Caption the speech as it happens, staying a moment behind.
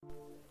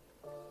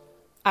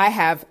I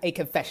have a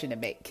confession to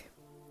make.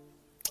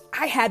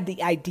 I had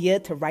the idea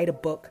to write a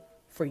book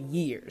for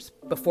years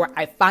before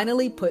I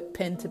finally put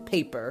pen to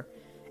paper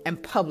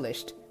and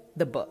published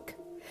the book.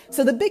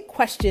 So the big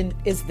question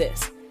is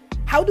this: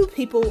 how do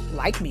people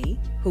like me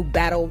who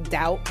battle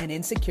doubt and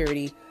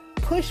insecurity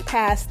push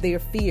past their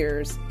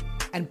fears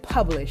and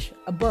publish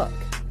a book?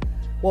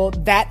 Well,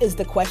 that is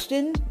the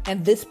question,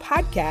 and this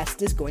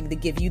podcast is going to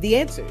give you the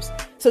answers.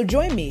 So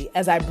join me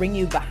as I bring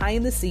you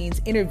behind the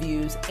scenes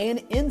interviews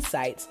and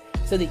insights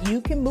so that you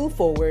can move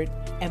forward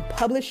and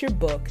publish your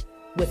book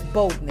with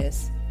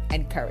boldness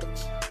and courage.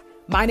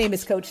 My name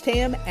is Coach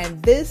Tam,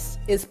 and this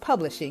is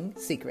Publishing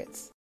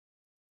Secrets.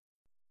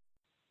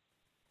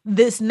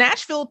 This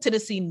Nashville,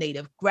 Tennessee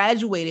native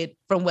graduated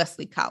from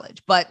Wesley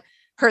College, but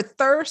her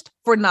thirst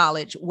for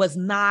knowledge was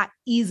not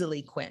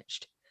easily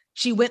quenched.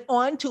 She went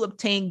on to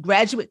obtain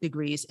graduate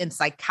degrees in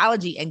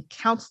psychology and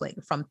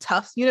counseling from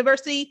Tufts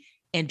University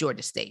and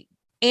Georgia State.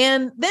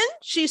 And then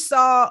she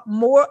saw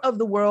more of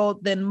the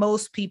world than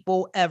most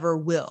people ever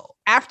will.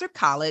 After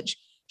college,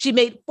 she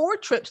made 4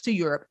 trips to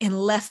Europe in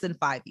less than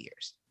 5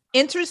 years.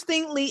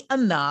 Interestingly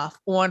enough,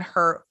 on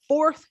her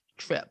 4th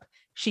trip,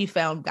 she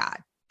found God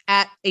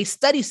at a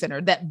study center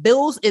that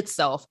bills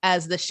itself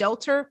as the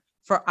shelter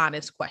for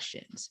honest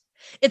questions.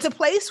 It's a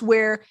place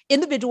where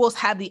individuals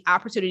have the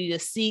opportunity to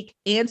seek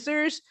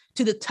answers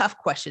to the tough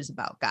questions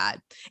about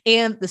God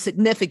and the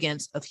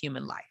significance of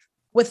human life.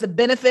 With the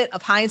benefit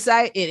of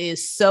hindsight, it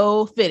is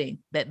so fitting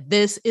that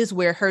this is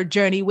where her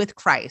journey with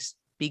Christ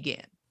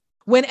began.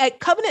 When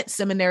at Covenant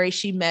Seminary,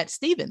 she met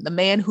Stephen, the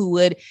man who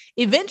would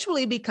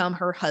eventually become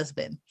her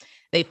husband.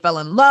 They fell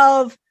in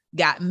love,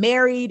 got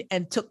married,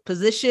 and took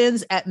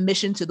positions at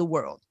Mission to the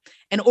World,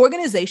 an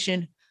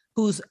organization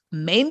whose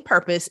main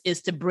purpose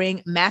is to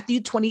bring Matthew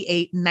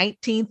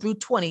 28:19 through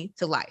 20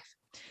 to life.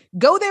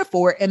 Go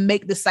therefore and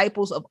make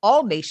disciples of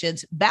all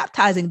nations,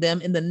 baptizing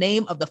them in the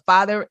name of the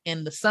Father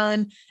and the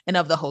Son and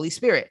of the Holy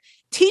Spirit,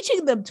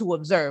 teaching them to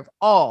observe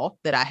all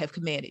that I have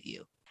commanded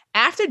you.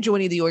 After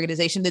joining the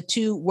organization, the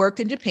two worked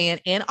in Japan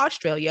and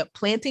Australia,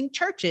 planting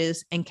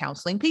churches and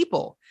counseling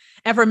people.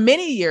 And for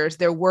many years,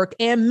 their work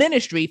and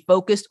ministry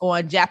focused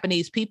on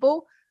Japanese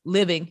people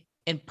living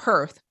in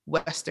Perth,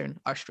 Western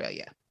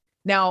Australia.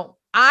 Now,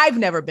 I've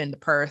never been to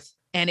Perth,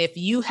 and if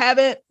you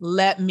haven't,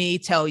 let me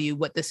tell you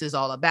what this is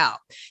all about.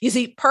 You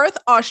see, Perth,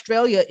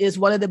 Australia is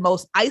one of the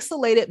most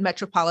isolated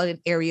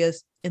metropolitan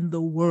areas in the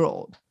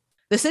world.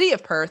 The city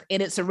of Perth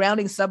and its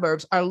surrounding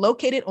suburbs are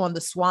located on the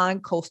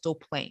Swan Coastal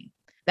Plain.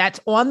 That's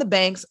on the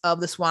banks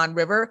of the Swan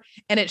River,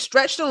 and it's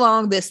stretched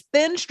along this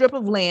thin strip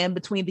of land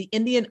between the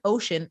Indian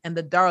Ocean and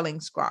the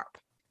Darling Scarp.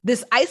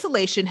 This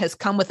isolation has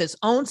come with its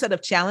own set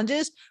of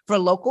challenges for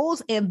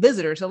locals and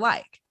visitors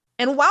alike.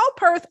 And while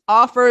Perth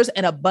offers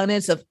an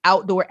abundance of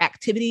outdoor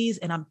activities,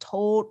 and I'm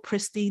told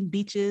pristine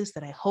beaches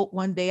that I hope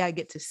one day I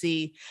get to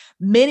see,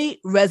 many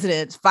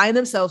residents find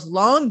themselves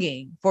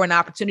longing for an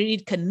opportunity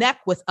to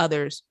connect with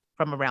others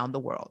from around the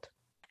world.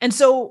 And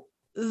so,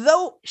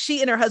 though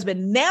she and her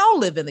husband now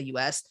live in the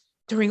U.S.,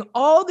 during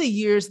all the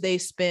years they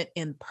spent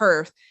in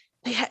Perth,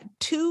 they had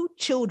 2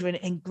 children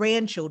and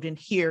grandchildren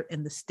here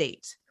in the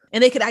States.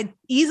 And they could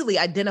easily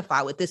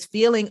identify with this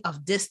feeling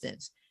of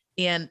distance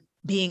and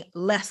being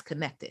less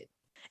connected.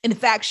 In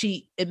fact,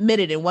 she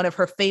admitted in one of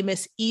her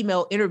famous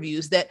email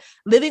interviews that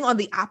living on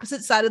the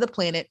opposite side of the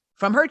planet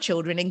from her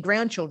children and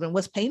grandchildren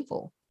was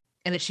painful,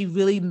 and that she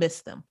really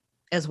missed them,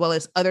 as well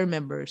as other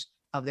members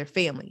of their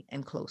family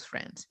and close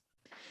friends.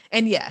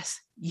 And yes,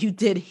 you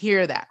did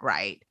hear that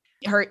right.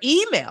 Her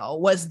email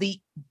was the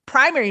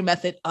primary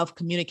method of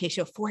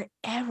communication for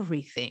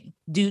everything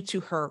due to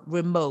her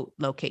remote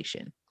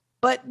location.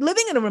 But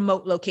living in a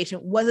remote location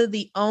wasn't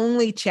the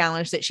only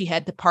challenge that she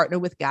had to partner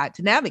with God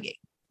to navigate.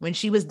 When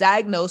she was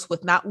diagnosed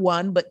with not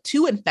 1, but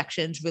 2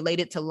 infections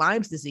related to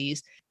Lyme's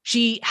disease,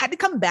 she had to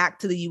come back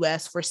to the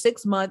U.S. for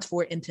 6 months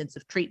for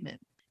intensive treatment.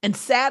 And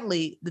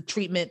sadly, the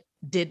treatment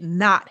did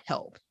not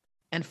help.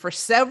 And for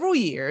several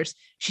years,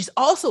 she's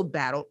also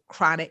battled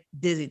chronic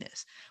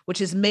dizziness, which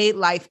has made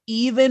life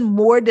even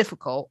more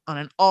difficult on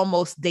an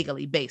almost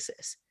daily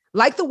basis.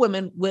 Like the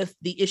woman with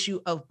the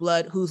issue of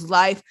blood, whose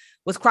life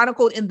was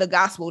chronicled in the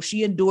gospel,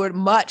 she endured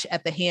much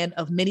at the hand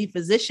of many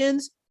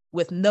physicians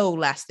with no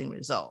lasting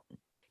result.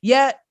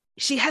 Yet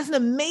she has an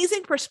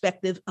amazing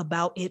perspective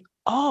about it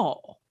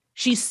all.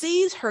 She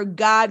sees her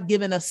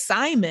God-given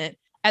assignment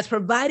as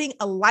providing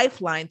a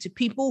lifeline to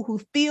people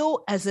who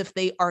feel as if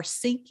they are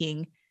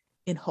sinking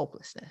in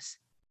hopelessness.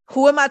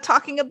 Who am I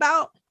talking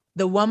about?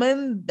 The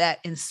woman that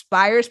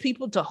inspires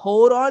people to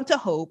hold on to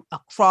hope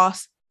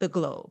across the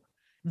globe.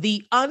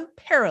 The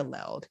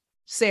unparalleled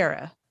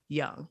Sarah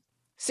Young.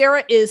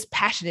 Sarah is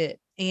passionate,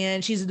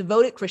 and she's a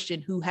devoted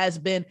Christian who has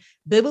been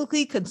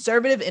biblically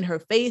conservative in her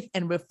faith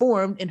and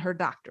reformed in her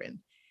doctrine.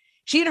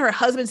 She and her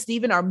husband,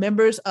 Stephen, are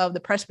members of the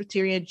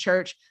Presbyterian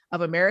Church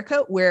of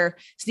America, where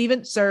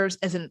Stephen serves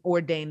as an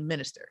ordained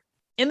minister.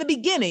 In the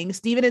beginning,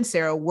 Stephen and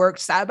Sarah worked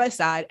side by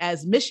side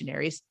as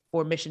missionaries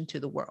for Mission to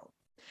the World.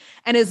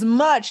 And as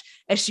much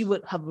as she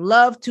would have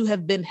loved to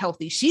have been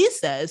healthy, she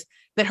says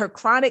that her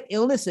chronic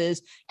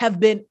illnesses have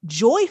been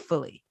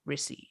joyfully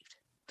received,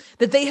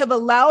 that they have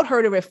allowed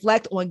her to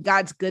reflect on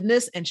God's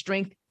goodness and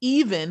strength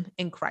even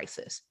in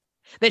crisis,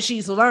 that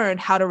she's learned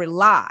how to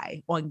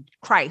rely on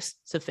Christ's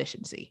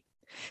sufficiency.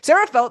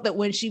 Sarah felt that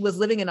when she was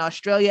living in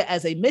Australia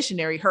as a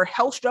missionary, her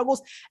health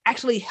struggles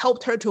actually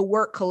helped her to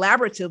work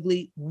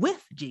collaboratively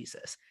with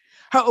Jesus.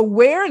 Her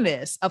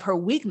awareness of her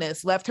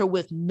weakness left her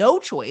with no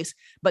choice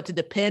but to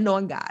depend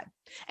on God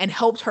and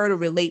helped her to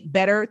relate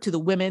better to the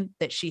women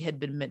that she had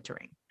been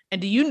mentoring. And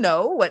do you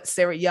know what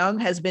Sarah Young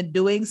has been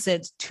doing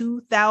since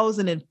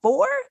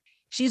 2004?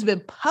 She's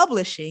been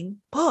publishing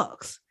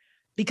books,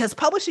 because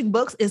publishing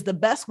books is the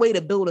best way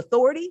to build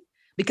authority,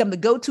 become the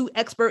go-to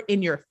expert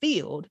in your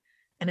field,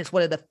 and it's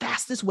one of the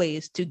fastest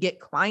ways to get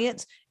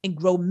clients and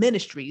grow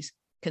ministries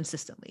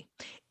consistently,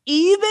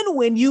 even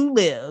when you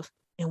live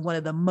in one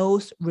of the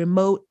most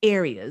remote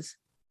areas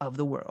of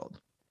the world.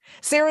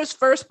 Sarah's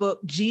first book,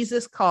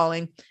 Jesus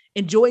Calling,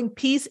 Enjoying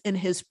Peace in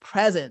His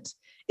Presence,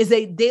 is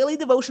a daily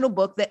devotional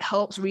book that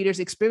helps readers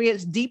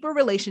experience deeper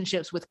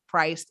relationships with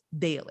Christ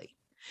daily.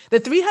 The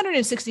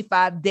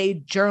 365-day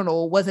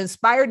journal was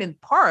inspired in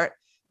part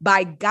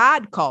by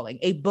God Calling,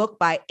 a book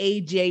by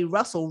A.J.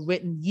 Russell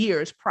written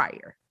years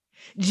prior.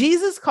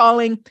 Jesus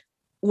Calling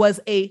was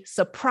a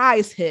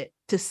surprise hit,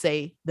 to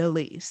say the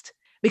least,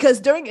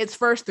 because during its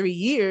first 3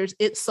 years,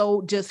 it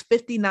sold just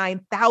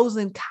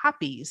 59,000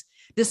 copies,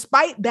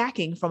 despite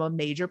backing from a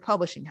major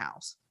publishing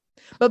house.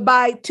 But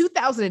by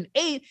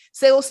 2008,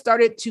 sales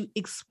started to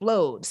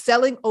explode,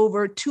 selling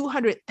over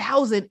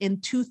 200,000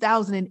 in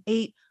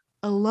 2008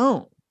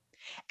 alone.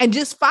 And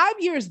just 5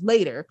 years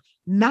later,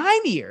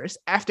 9 years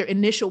after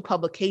initial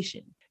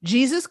publication,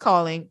 Jesus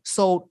Calling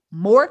sold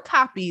more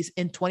copies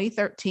in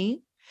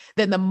 2013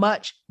 than the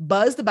much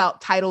buzzed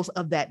about titles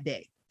of that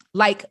day,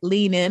 like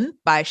Lean In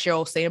by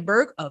Sheryl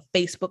Sandberg of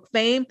Facebook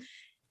fame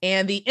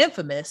and the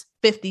infamous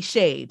 50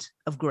 Shades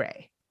of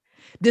Grey.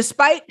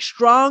 Despite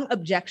strong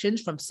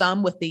objections from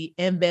some within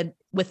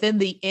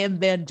the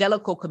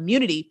evangelical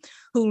community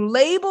who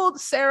labeled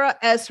Sarah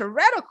as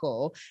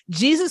heretical,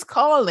 Jesus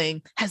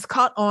Calling has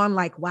caught on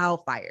like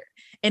wildfire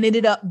and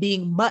ended up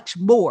being much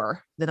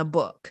more than a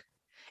book.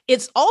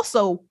 It's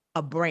also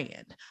a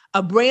brand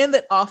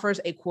that offers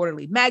a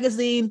quarterly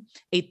magazine,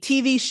 a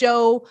TV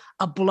show,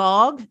 a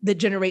blog that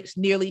generates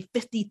nearly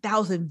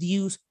 50,000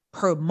 views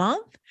per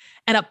month,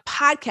 and a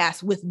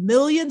podcast with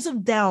millions of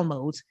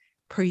downloads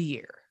per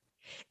year.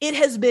 It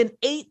has been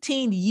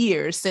 18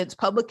 years since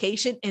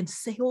publication and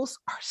sales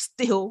are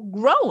still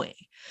growing.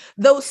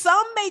 Though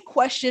some may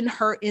question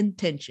her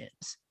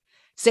intentions,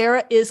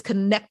 Sarah is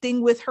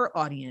connecting with her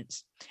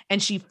audience,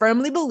 and she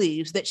firmly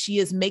believes that she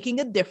is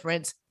making a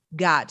difference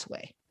God's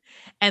way.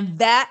 And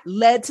that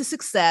led to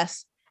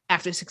success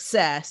after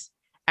success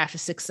after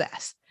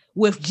success.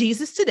 With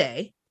Jesus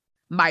Today,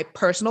 my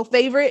personal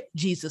favorite,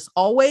 Jesus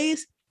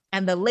Always,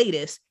 and the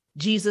latest,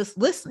 Jesus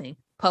Listening,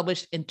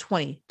 published in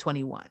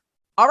 2021.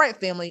 All right,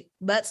 family,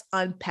 let's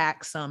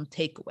unpack some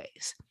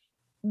takeaways.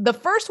 The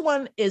first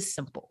one is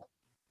simple,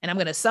 and I'm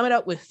going to sum it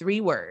up with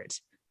 3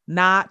 words: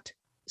 not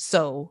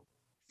so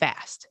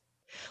fast.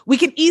 We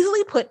can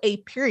easily put a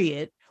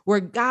period where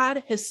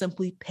God has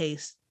simply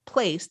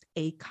placed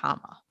a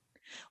comma.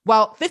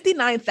 While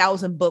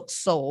 59,000 books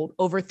sold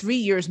over 3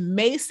 years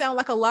may sound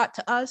like a lot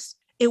to us,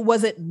 it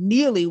wasn't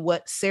nearly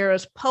what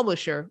Sarah's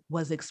publisher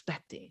was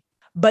expecting.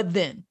 But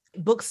then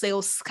book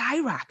sales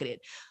skyrocketed,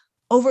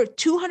 over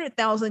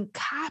 200,000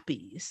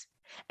 copies,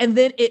 and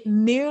then it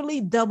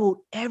nearly doubled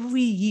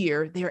every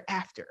year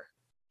thereafter.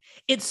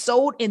 It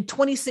sold in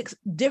 26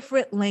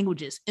 different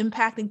languages,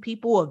 impacting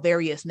people of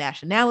various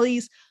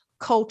nationalities,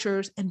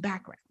 cultures, and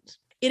backgrounds.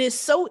 It is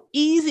so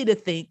easy to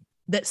think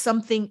that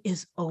something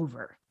is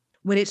over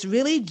when it's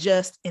really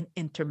just an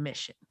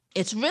intermission.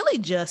 It's really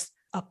just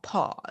a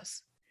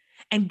pause.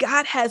 And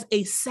God has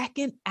a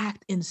second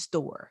act in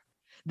store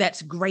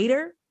that's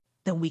greater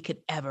than we could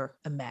ever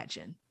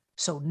imagine.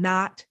 So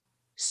not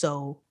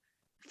so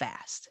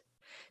fast.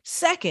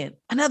 Second,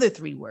 another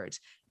 3 words: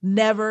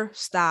 never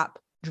stop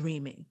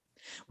dreaming.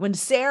 When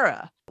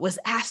Sarah was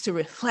asked to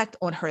reflect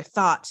on her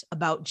thoughts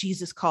about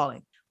Jesus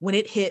Calling, when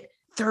it hit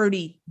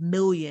 30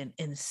 million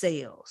in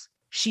sales,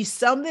 she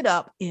summed it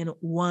up in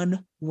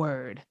one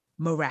word: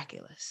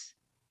 miraculous.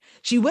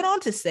 She went on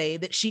to say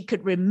that she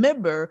could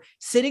remember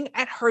sitting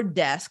at her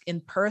desk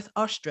in Perth,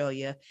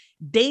 Australia,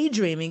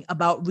 daydreaming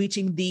about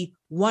reaching the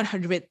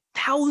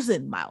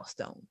 100,000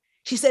 milestone.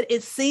 She said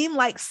it seemed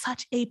like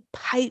such a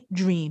pipe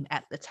dream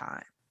at the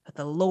time, but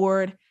the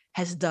Lord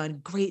has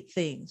done great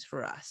things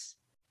for us.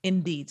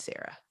 Indeed,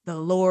 Sarah, the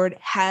Lord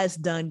has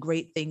done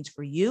great things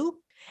for you,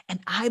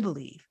 and I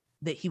believe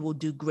that he will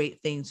do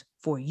great things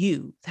for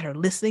you that are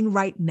listening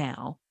right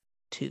now,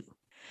 too.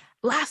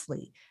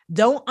 Lastly,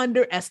 don't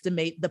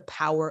underestimate the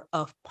power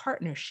of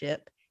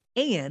partnership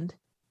and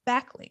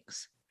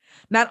backlinks.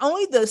 Not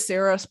only does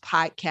Sarah's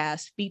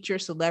podcast feature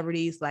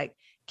celebrities like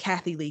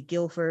Kathy Lee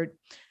Gifford,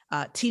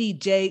 T.D.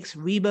 Jakes,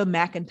 Reba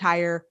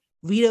McEntire,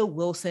 Rita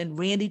Wilson,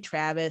 Randy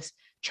Travis,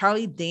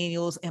 Charlie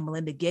Daniels, and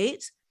Melinda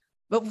Gates,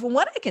 But from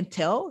what I can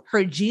tell,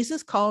 her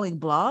Jesus Calling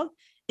blog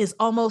is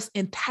almost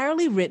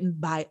entirely written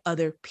by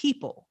other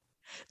people.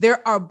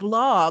 There are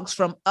blogs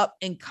from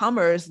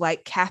up-and-comers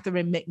like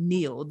Catherine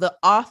McNeil, the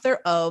author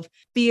of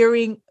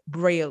Fearing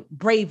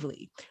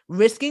Bravely,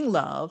 Risking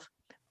Love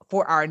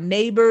for Our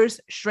Neighbors,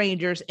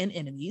 Strangers, and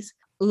Enemies,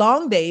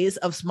 Long Days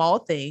of Small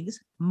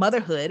Things,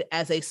 Motherhood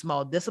as a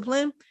Small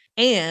Discipline,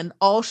 and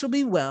All Shall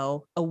Be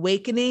Well,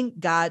 Awakening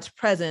God's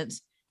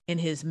Presence in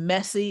His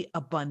Messy,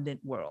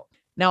 Abundant World.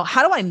 Now,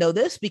 how do I know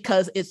this?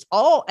 Because it's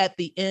all at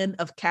the end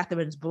of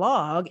Catherine's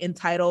blog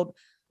entitled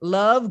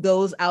Love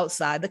Goes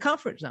Outside the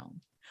Comfort Zone,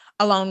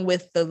 along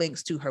with the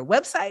links to her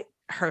website,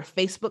 her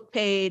Facebook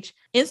page,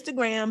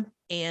 Instagram,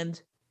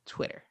 and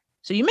Twitter.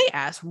 So you may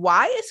ask,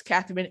 why is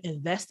Catherine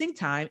investing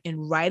time in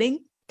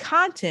writing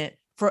content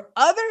for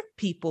other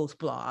people's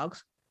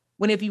blogs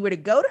when if you were to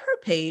go to her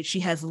page, she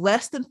has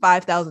less than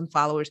 5,000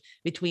 followers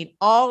between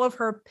all of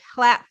her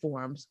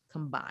platforms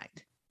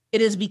combined?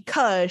 It is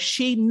because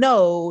she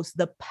knows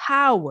the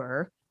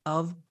power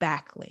of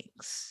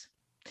backlinks.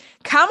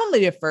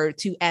 Commonly referred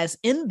to as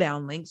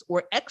inbound links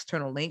or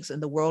external links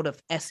in the world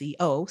of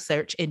SEO,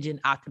 search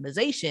engine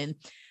optimization,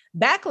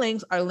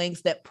 backlinks are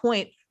links that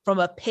point from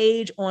a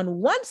page on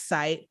one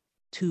site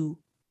to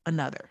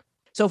another.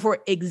 So for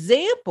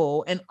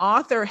example, an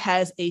author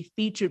has a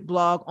featured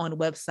blog on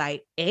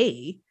website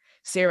A,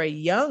 Sarah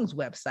Young's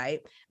website,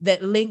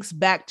 that links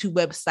back to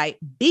website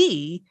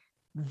B,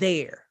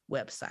 their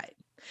website.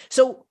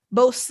 So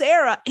both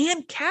Sarah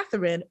and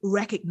Catherine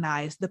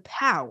recognize the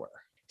power.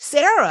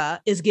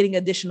 Sarah is getting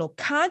additional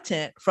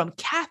content from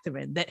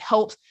Catherine that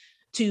helps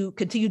to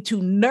continue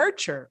to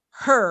nurture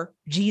her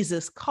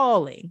Jesus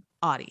Calling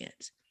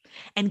audience.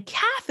 And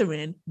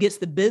Catherine gets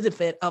the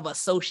benefit of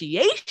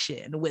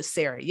association with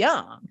Sarah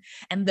Young.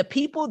 And the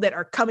people that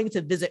are coming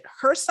to visit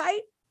her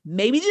site,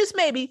 maybe, just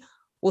maybe,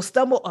 will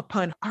stumble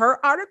upon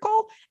her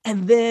article,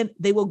 and then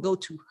they will go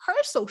to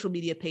her social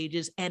media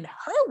pages and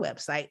her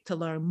website to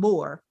learn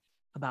more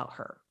about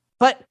her.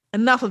 But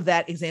enough of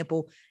that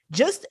example.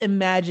 Just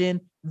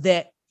imagine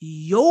that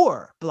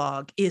your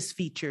blog is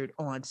featured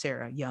on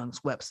Sarah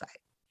Young's website.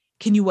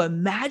 Can you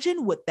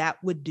imagine what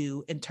that would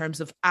do in terms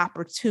of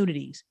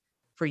opportunities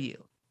for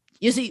you?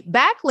 You see,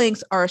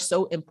 backlinks are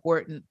so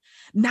important,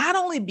 not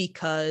only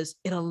because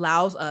it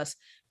allows us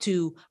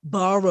to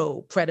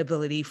borrow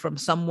credibility from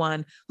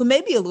someone who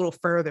may be a little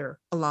further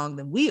along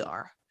than we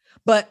are,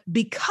 but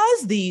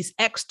because these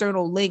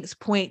external links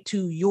point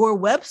to your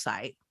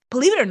website,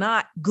 believe it or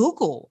not,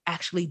 Google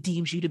actually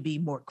deems you to be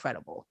more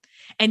credible.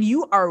 And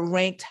you are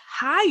ranked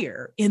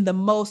higher in the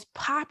most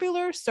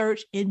popular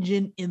search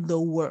engine in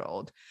the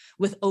world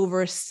with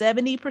over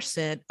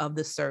 70% of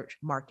the search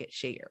market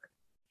share.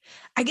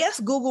 I guess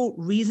Google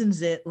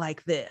reasons it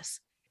like this.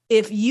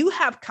 If you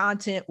have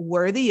content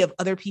worthy of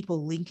other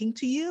people linking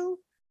to you,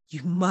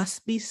 you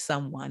must be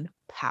someone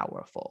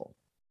powerful.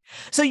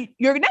 So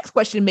your next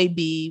question may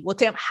be, well,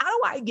 Tam, how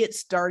do I get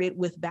started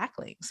with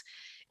backlinks?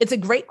 It's a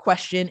great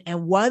question,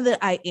 and one that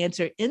I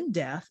answer in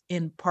depth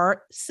in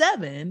part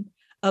 7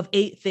 of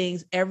 8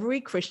 things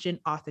every Christian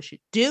author should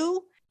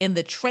do in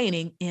the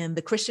training in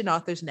the Christian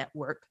Authors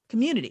Network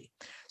community.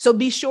 So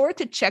be sure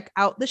to check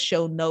out the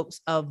show notes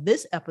of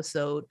this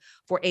episode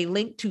for a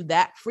link to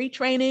that free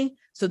training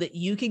so that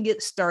you can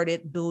get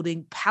started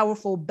building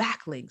powerful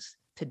backlinks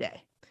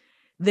today.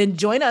 Then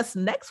join us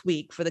next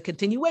week for the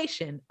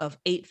continuation of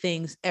 8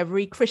 things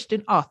every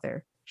Christian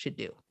author should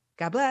do.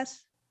 God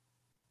bless.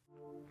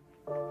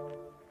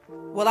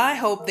 Well, I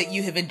hope that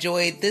you have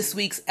enjoyed this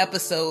week's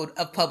episode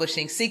of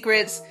Publishing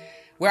Secrets,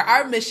 where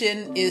our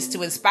mission is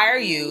to inspire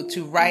you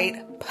to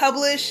write,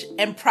 publish,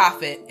 and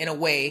profit in a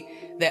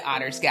way that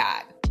honors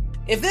God.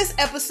 If this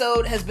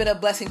episode has been a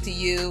blessing to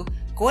you,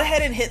 go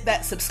ahead and hit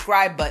that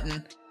subscribe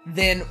button,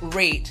 then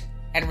rate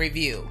and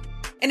review.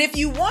 And if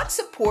you want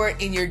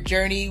support in your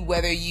journey,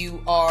 whether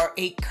you are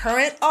a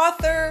current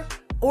author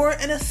or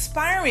an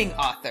aspiring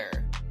author,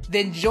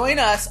 then join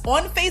us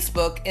on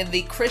Facebook in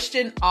the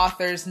Christian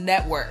Authors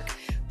Network.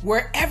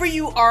 Wherever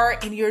you are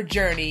in your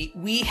journey,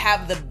 we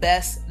have the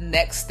best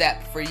next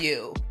step for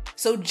you.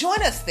 So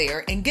join us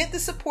there and get the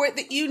support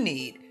that you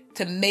need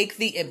to make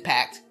the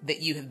impact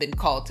that you have been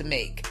called to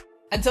make.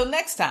 Until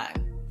next time,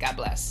 God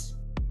bless.